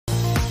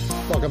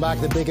Welcome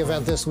back. The big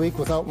event this week,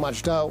 without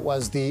much doubt,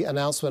 was the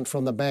announcement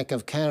from the Bank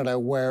of Canada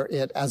where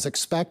it, as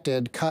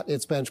expected, cut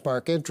its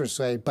benchmark interest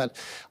rate, but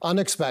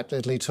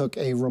unexpectedly took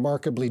a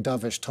remarkably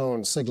dovish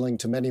tone, signaling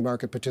to many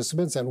market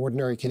participants and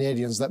ordinary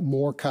Canadians that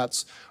more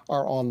cuts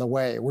are on the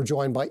way. We're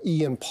joined by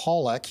Ian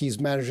Pollick. He's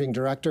Managing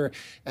Director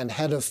and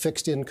Head of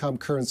Fixed Income,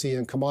 Currency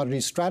and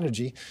Commodities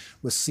Strategy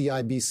with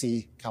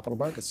CIBC Capital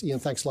Markets. Ian,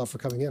 thanks a lot for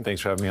coming in. Thanks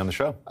for having me on the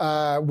show.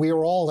 We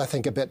were all, I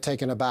think, a bit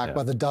taken aback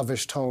by the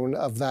dovish tone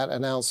of that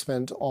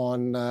announcement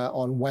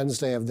on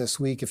Wednesday of this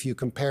week. If you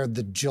compared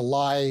the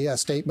July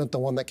statement, the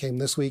one that came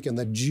this week, and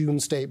the June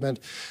statement,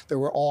 there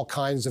were all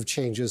kinds of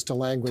changes to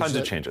language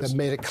that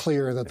made it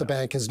clear that the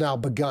bank has now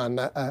begun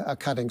a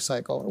cutting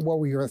cycle. What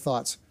were your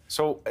thoughts?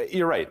 So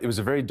you're right. It was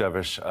a very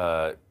dovish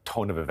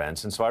tone of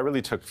events. And so I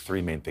really took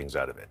three main things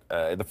out of it.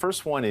 The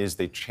first one is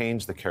they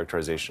changed the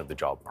characterization of the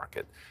job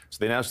market. So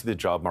they now see the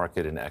job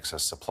market in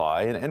excess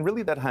supply. And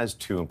really that has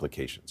two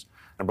implications.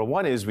 Number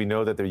one is we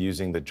know that they're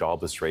using the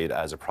jobless rate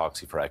as a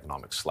proxy for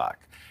economic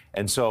slack.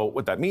 And so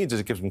what that means is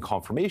it gives them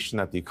confirmation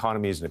that the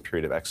economy is in a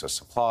period of excess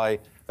supply,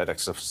 that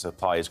excess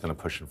supply is going to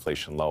push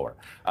inflation lower.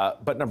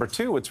 But number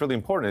two, what's really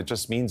important, it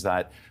just means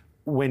that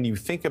when you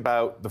think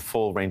about the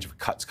full range of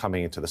cuts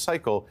coming into the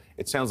cycle,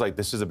 it sounds like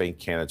this is a Bank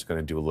of Canada that's going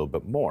to do a little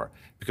bit more.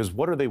 Because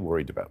what are they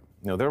worried about?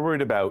 You know, they're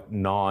worried about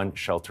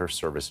non-shelter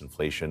service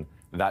inflation.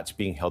 That's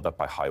being held up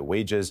by high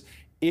wages.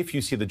 If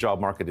you see the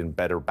job market in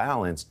better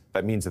balance,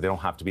 that means that they don't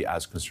have to be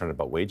as concerned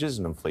about wages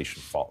and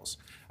inflation falls.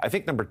 I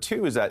think number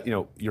two is that,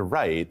 you're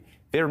right,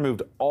 they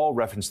removed all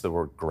reference to the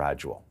word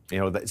gradual.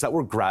 It's that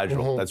word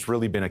gradual that's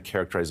really been a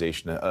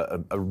characterization,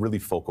 a really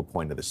focal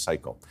point of this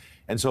cycle.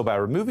 And so by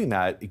removing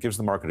that, it gives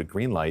the market a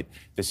green light.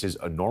 This is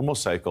a normal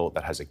cycle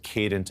that has a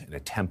cadence and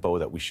a tempo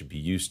that we should be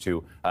used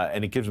to,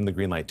 and it gives them the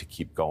green light to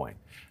keep going.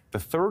 The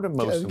third and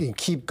most...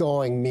 Keep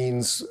going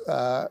means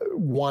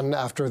one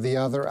after the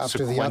other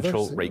after the other?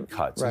 Sequential rate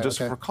cuts. Right, and just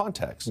for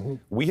context,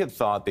 we had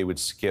thought they would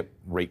skip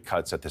rate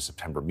cuts at the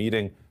September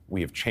meeting.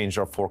 We have changed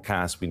our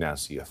forecast. We now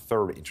see a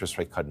third interest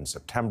rate cut in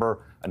September,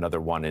 another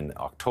one in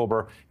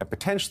October, and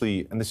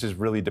potentially, and this is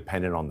really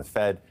dependent on the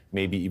Fed,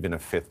 maybe even a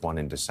fifth one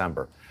in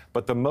December.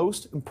 But the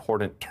most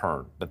important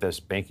turn that this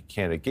Bank of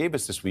Canada gave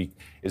us this week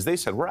is they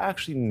said, we're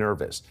actually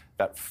nervous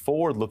that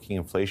forward-looking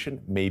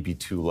inflation may be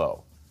too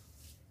low.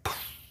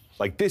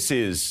 This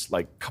is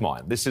come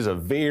on, this is a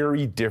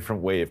very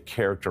different way of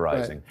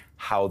characterizing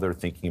how they're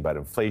thinking about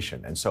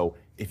inflation. And so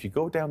if you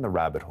go down the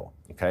rabbit hole,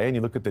 and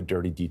you look at the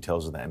dirty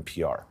details of the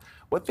NPR,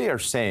 what they are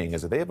saying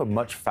is that they have a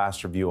much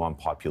faster view on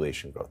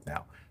population growth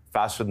now,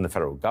 faster than the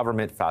federal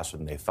government, faster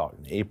than they thought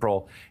in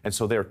April. And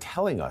so they're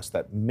telling us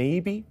that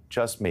maybe,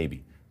 just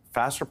maybe,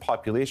 faster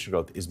population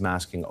growth is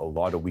masking a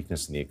lot of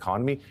weakness in the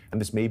economy,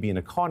 and this may be an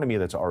economy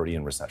that's already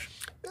in recession.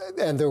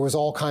 And there was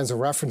all kinds of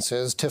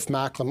references. Tiff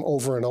Macklem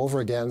over and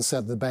over again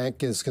said the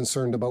bank is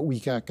concerned about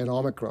weak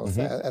economic growth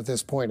at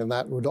this point, and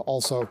that would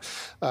also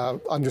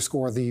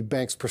underscore the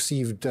bank's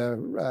perceived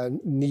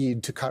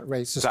need to cut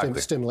rates to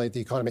stimulate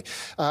the economy.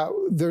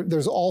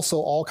 There's also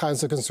all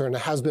kinds of concern,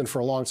 it has been for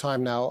a long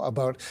time now,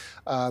 about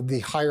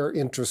the higher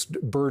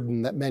interest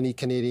burden that many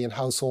Canadian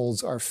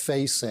households are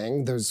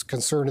facing. There's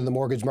concern in the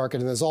mortgage market,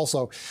 and there's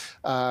also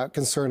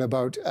concern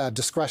about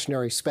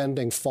discretionary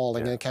spending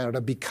falling in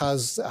Canada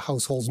because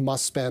households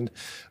must spend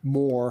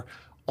more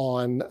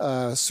on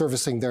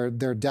servicing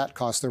their debt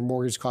costs, their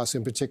mortgage costs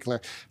in particular.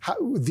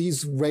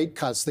 These rate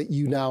cuts that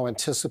you now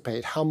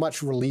anticipate, how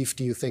much relief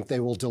do you think they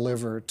will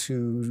deliver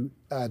to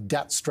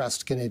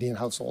debt-stressed Canadian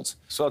households?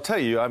 So I'll tell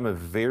you, I'm a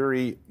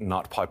very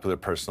not popular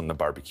person on the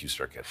barbecue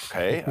circuit,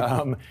 okay?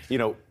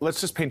 Let's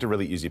just paint a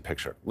really easy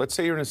picture. Let's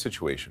say you're in a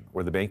situation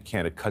where the Bank of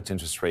Canada cuts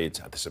interest rates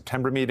at the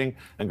September meeting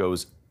and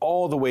goes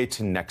all the way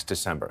to next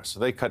December. So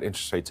they cut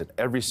interest rates at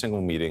every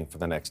single meeting for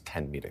the next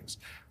 10 meetings.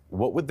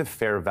 What would the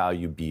fair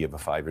value be of a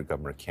 5-year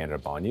Government of Canada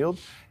bond yield?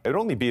 It would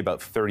only be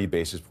about 30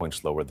 basis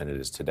points lower than it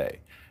is today.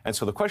 And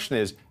so the question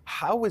is,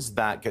 how is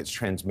that gets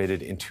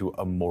transmitted into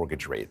a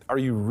mortgage rate? Are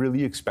you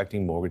really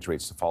expecting mortgage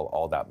rates to fall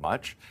all that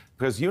much?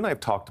 Because you and I have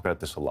talked about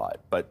this a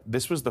lot, but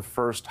this was the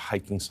first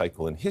hiking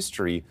cycle in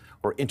history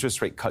where interest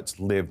rate cuts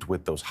lived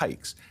with those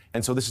hikes.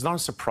 And so this is not a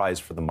surprise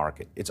for the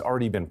market. It's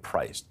already been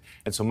priced.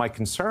 And so my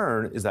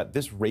concern is that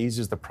this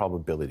raises the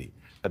probability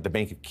that the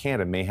Bank of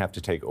Canada may have to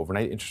take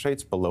overnight interest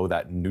rates below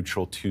that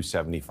neutral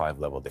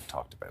 2.75 level they've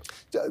talked about.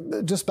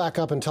 Just back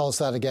up and tell us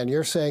that again.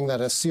 You're saying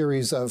that a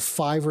series of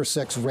 5 or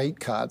 6 rate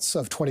cuts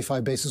of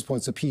 25 basis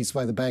points apiece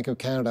by the Bank of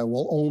Canada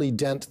will only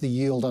dent the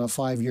yield on a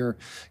 5-year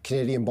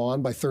Canadian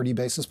bond by 30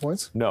 basis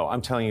points? No,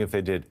 I'm telling you if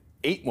they did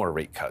 8 more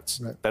rate cuts,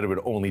 that it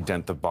would only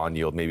dent the bond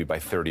yield maybe by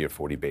 30 or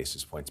 40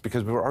 basis points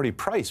because we were already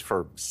priced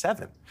for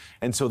 7.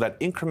 And so that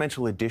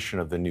incremental addition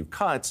of the new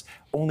cuts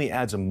only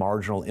adds a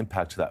marginal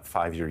impact to that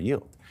 5-year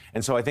yield.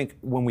 And so I think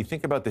when we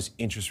think about this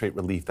interest rate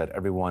relief that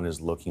everyone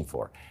is looking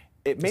for,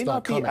 it may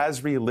not be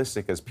as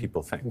realistic as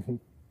people think.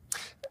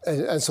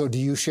 And so do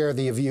you share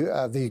the view,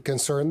 the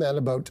concern then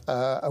about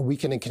a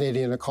weakening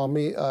Canadian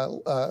economy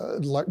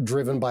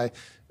driven by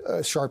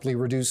sharply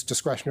reduced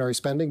discretionary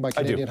spending by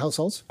Canadian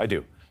households? I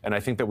do. And I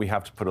think that we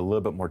have to put a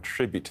little bit more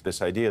tribute to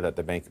this idea that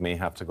the bank may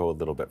have to go a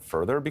little bit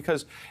further,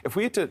 because if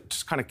we had to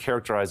just kind of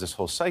characterize this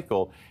whole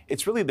cycle,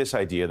 it's really this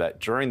idea that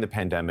during the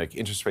pandemic,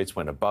 interest rates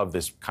went above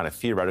this kind of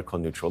theoretical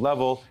neutral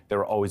level. They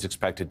were always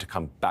expected to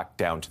come back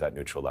down to that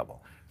neutral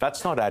level.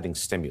 That's not adding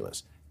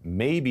stimulus.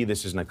 Maybe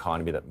this is an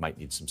economy that might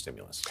need some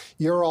stimulus.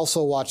 You're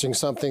also watching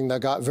something that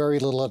got very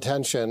little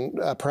attention,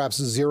 perhaps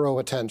zero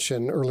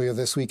attention earlier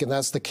this week, and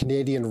that's the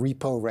Canadian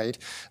repo rate.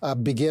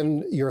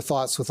 Begin your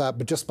thoughts with that,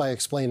 but just by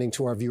explaining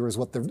to our viewers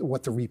what the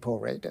repo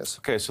rate is.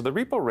 Okay, so the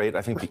repo rate,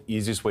 I think the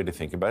easiest way to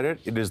think about it,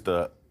 it is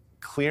the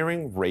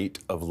clearing rate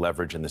of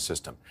leverage in the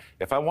system.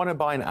 If I want to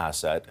buy an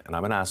asset, and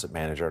I'm an asset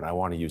manager, and I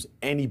want to use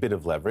any bit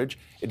of leverage,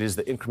 it is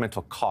the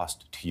incremental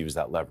cost to use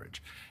that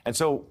leverage. And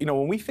so,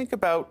 when we think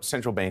about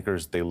central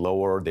bankers, they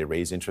lower, they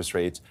raise interest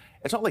rates,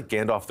 it's not like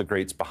Gandalf the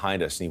Great's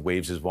behind us and he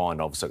waves his wand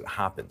and all of a sudden it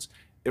happens.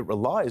 It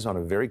relies on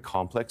a very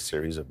complex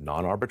series of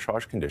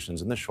non-arbitrage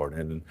conditions in the short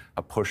end and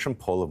a push and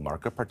pull of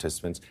market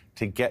participants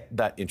to get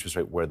that interest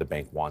rate where the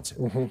bank wants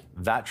it.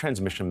 That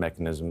transmission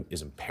mechanism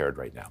is impaired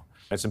right now.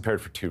 And it's impaired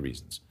for two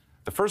reasons.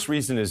 The first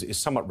reason is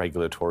somewhat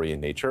regulatory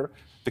in nature.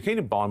 The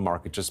Canadian bond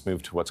market just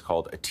moved to what's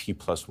called a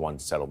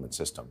T+1 settlement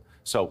system.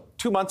 So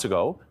 2 months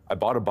ago, I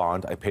bought a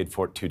bond, I paid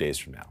for it 2 days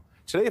from now.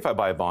 Today, if I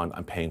buy a bond,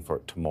 I'm paying for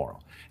it tomorrow.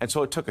 And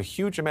so it took a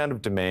huge amount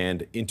of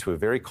demand into a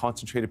very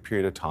concentrated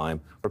period of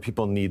time where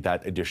people need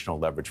that additional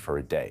leverage for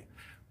a day.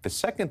 The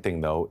second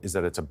thing, though, is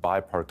that it's a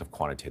byproduct of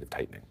quantitative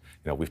tightening.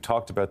 We've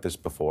talked about this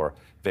before.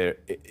 The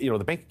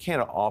Bank of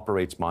Canada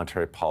operates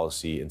monetary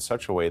policy in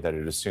such a way that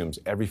it assumes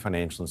every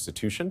financial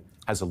institution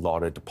has a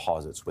lot of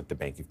deposits with the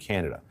Bank of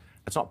Canada.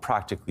 That's not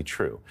practically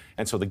true.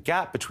 And so the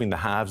gap between the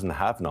haves and the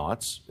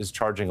have-nots is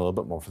charging a little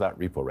bit more for that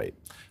repo rate.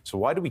 So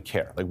why do we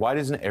care? Why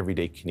doesn't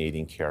everyday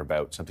Canadian care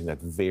about something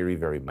that's very,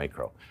 very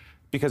micro?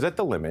 Because at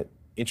the limit,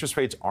 interest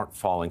rates aren't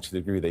falling to the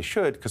degree they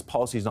should because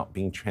policy is not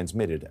being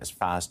transmitted as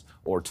fast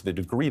or to the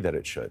degree that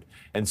it should.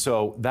 And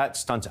so that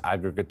stunts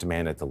aggregate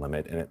demand at the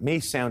limit. And it may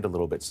sound a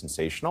little bit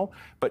sensational,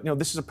 but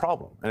this is a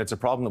problem. And it's a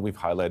problem that we've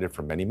highlighted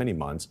for many, many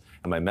months.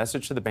 And my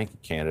message to the Bank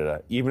of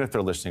Canada, even if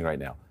they're listening right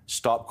now,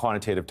 stop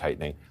quantitative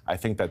tightening. I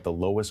think that the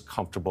lowest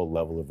comfortable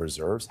level of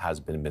reserves has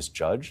been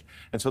misjudged.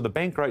 And so the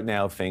bank right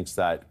now thinks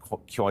that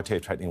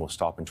quantitative tightening will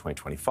stop in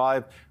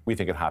 2025. We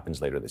think it happens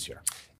later this year.